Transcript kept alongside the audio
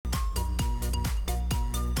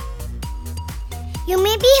You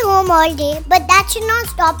may be home all day, but that should not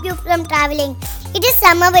stop you from traveling. It is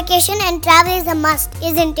summer vacation and travel is a must,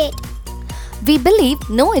 isn't it? We believe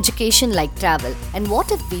no education like travel. And what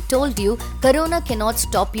if we told you Corona cannot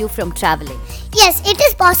stop you from traveling? Yes, it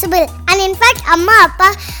is possible. And in fact, Amma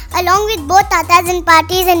Appa, along with both Tatas and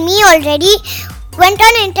Parties and me already, went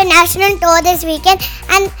on an international tour this weekend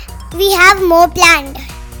and we have more planned.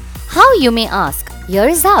 How, you may ask? Here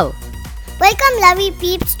is how. Welcome lovely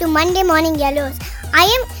peeps to Monday Morning Yellows. I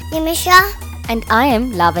am Nimisha. And I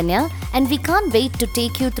am Lavanya, and we can't wait to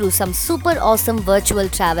take you through some super awesome virtual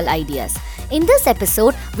travel ideas. In this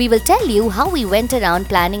episode, we will tell you how we went around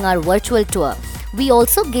planning our virtual tour. We'll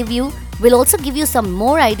also give you some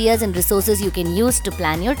more ideas and resources you can use to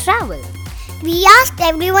plan your travel. We asked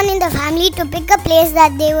everyone in the family to pick a place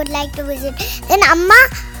that they would like to visit. Then Amma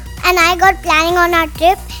and I got planning on our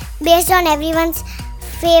trip based on everyone's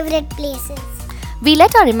favorite places. We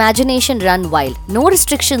let our imagination run wild, no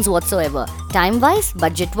restrictions whatsoever. Time-wise,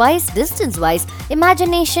 budget-wise, distance-wise,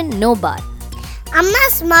 imagination no bar.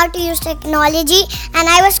 Amma's smart to use technology and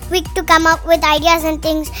I was quick to come up with ideas and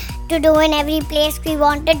things to do in every place we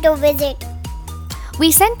wanted to visit.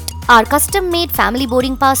 We sent our custom-made family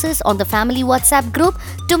boarding passes on the family WhatsApp group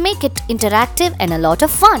to make it interactive and a lot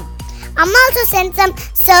of fun. Amma also sent some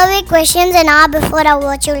survey questions an hour before our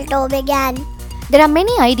virtual tour began. There are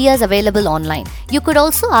many ideas available online. You could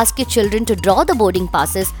also ask your children to draw the boarding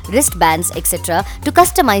passes, wristbands, etc. to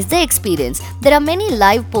customize the experience. There are many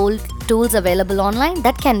live poll tools available online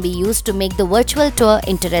that can be used to make the virtual tour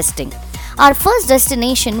interesting. Our first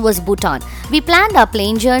destination was Bhutan. We planned our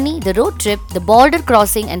plane journey, the road trip, the border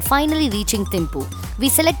crossing and finally reaching Thimphu. We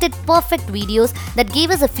selected perfect videos that gave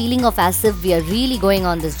us a feeling of as if we are really going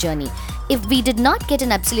on this journey. If we did not get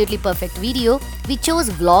an absolutely perfect video, we chose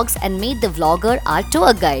vlogs and made the vlogger our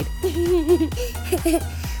tour guide.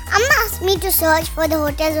 Amma asked me to search for the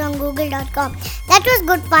hotels on google.com. That was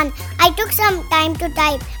good fun. I took some time to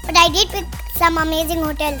type, but I did pick some amazing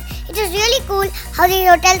hotels. It was really cool how these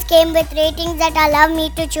hotels came with ratings that allowed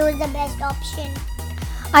me to choose the best option.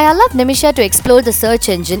 I allowed Nimisha to explore the search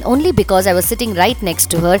engine only because I was sitting right next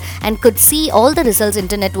to her and could see all the results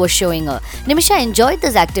internet was showing her. Nimisha enjoyed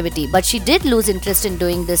this activity, but she did lose interest in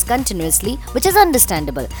doing this continuously, which is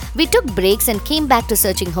understandable. We took breaks and came back to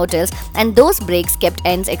searching hotels, and those breaks kept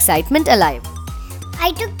N's excitement alive.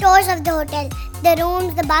 I took tours of the hotel, the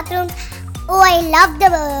rooms, the bathrooms. Oh, I love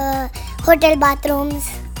the hotel bathrooms.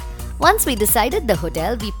 Once we decided the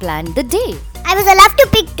hotel, we planned the day. I was allowed to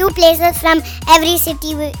pick two places from every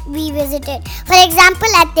city we visited. For example,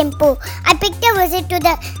 at Thimphu, I picked a visit to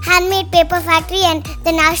the handmade paper factory and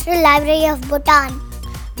the National Library of Bhutan.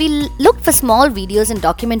 We looked for small videos and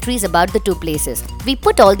documentaries about the two places. We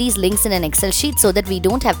put all these links in an Excel sheet so that we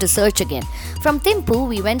don't have to search again. From Thimphu,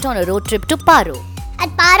 we went on a road trip to Paro. At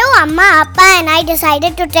Paro, Amma, Appa and I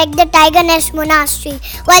decided to trek the Tiger Nest Monastery,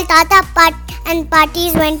 while Tata and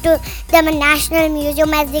Parties went to the National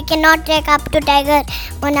Museum as they cannot trek up to Tiger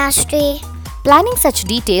Monastery. Planning such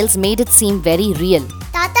details made it seem very real.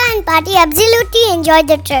 Tata and Party absolutely enjoyed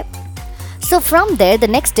the trip. So from there, the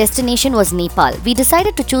next destination was Nepal. We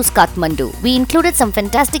decided to choose Kathmandu. We included some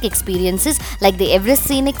fantastic experiences like the Everest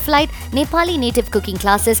scenic flight, Nepali native cooking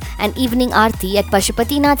classes and evening aarti at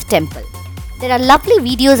Pashupatinath temple. There are lovely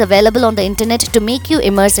videos available on the internet to make you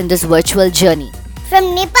immerse in this virtual journey.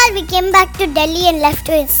 From Nepal, we came back to Delhi and left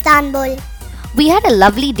to Istanbul. We had a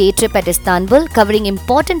lovely day trip at Istanbul, covering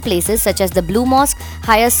important places such as the Blue Mosque,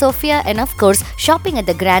 Hagia Sophia, and of course, shopping at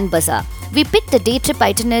the Grand Bazaar. We picked a day trip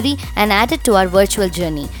itinerary and added to our virtual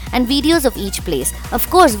journey and videos of each place. Of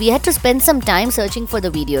course, we had to spend some time searching for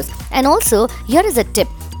the videos. And also, here is a tip.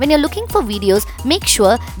 When you're looking for videos, make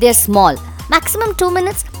sure they're small. Maximum 2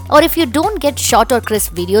 minutes, or if you don't get short or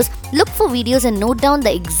crisp videos, look for videos and note down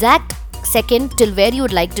the exact second till where you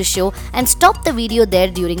would like to show and stop the video there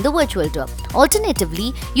during the virtual tour.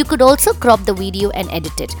 Alternatively, you could also crop the video and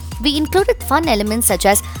edit it. We included fun elements such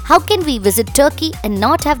as how can we visit Turkey and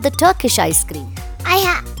not have the Turkish ice cream.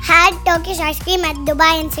 I had Turkish ice cream at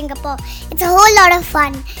Dubai and Singapore. It's a whole lot of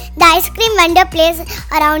fun. The ice cream vendor plays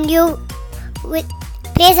around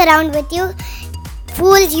with you,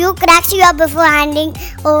 fools you, cracks you up before handing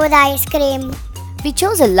over the ice cream. We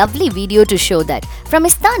chose a lovely video to show that. From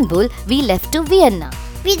Istanbul, we left to Vienna.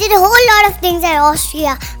 We did a whole lot of things at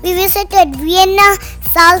Austria. We visited Vienna,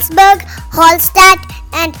 Salzburg, Hallstatt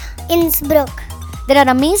and Innsbruck. There are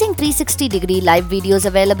amazing 360-degree live videos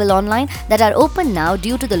available online that are open now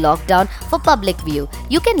due to the lockdown for public view.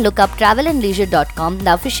 You can look up travelandleisure.com,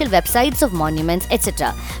 the official websites of monuments,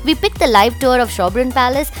 etc. We picked the live tour of Sherborne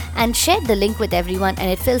Palace and shared the link with everyone, and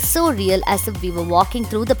it felt so real as if we were walking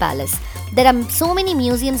through the palace. There are so many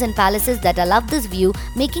museums and palaces that I love this view,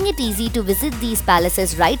 making it easy to visit these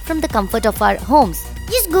palaces right from the comfort of our homes.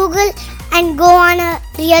 Just Google and go on a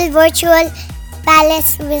real virtual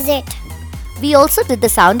palace visit. We also did the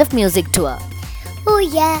Sound of Music tour. Oh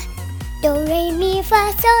yeah, do re mi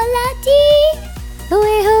fa sol la ti.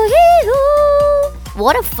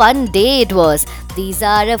 What a fun day it was! These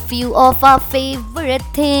are a few of our favorite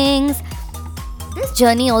things. This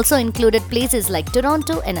journey also included places like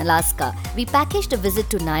Toronto and Alaska. We packaged a visit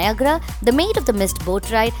to Niagara, the Maid of the Mist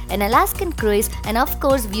boat ride, an Alaskan cruise, and of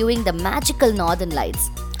course viewing the magical Northern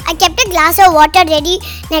Lights. I kept a glass of water ready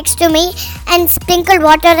next to me and sprinkled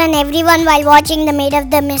water on everyone while watching the Maid of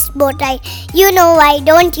the Mist boat ride. You know why,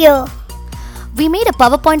 don't you? We made a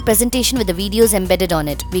PowerPoint presentation with the videos embedded on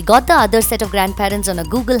it. We got the other set of grandparents on a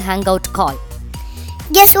Google Hangout call.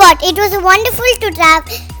 Guess what? It was wonderful to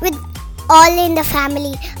travel with all in the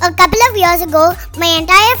family. A couple of years ago, my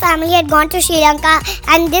entire family had gone to Sri Lanka,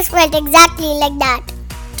 and this felt exactly like that.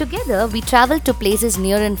 Together, we traveled to places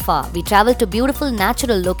near and far. We traveled to beautiful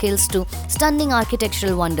natural locales to stunning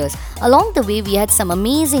architectural wonders. Along the way, we had some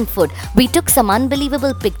amazing food. We took some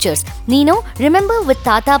unbelievable pictures. Nino, remember with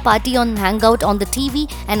Tata Party on Hangout on the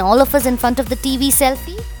TV and all of us in front of the TV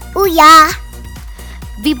selfie? Oh yeah.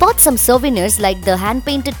 We bought some souvenirs like the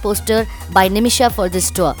hand-painted poster by Nimisha for this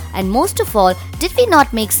tour. And most of all, did we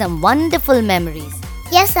not make some wonderful memories?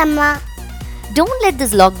 Yes, Amma. Don't let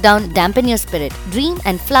this lockdown dampen your spirit. Dream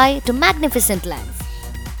and fly to magnificent lands.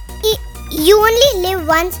 You only live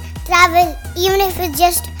once. Travel, even if it's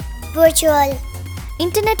just virtual.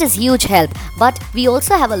 Internet is huge help, but we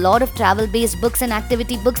also have a lot of travel-based books and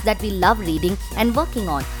activity books that we love reading and working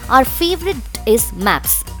on. Our favorite is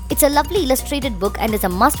Maps. It's a lovely illustrated book and is a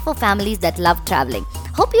must for families that love traveling.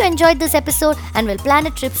 Hope you enjoyed this episode and will plan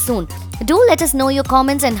a trip soon. Do let us know your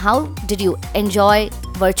comments and how did you enjoy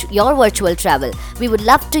your virtual travel. We would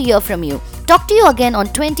love to hear from you. Talk to you again on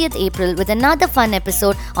 20th April with another fun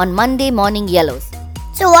episode on Monday Morning Yellows.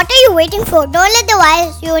 So what are you waiting for? Don't let the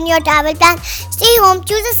virus ruin your travel plan. Stay home,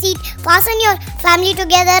 choose a seat, fasten your family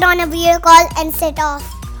together on a video call and set off.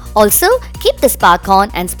 Also, keep the spark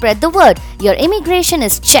on and spread the word. Your immigration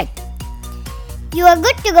is checked. You are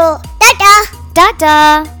good to go. Ta-ta!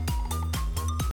 Ta-ta!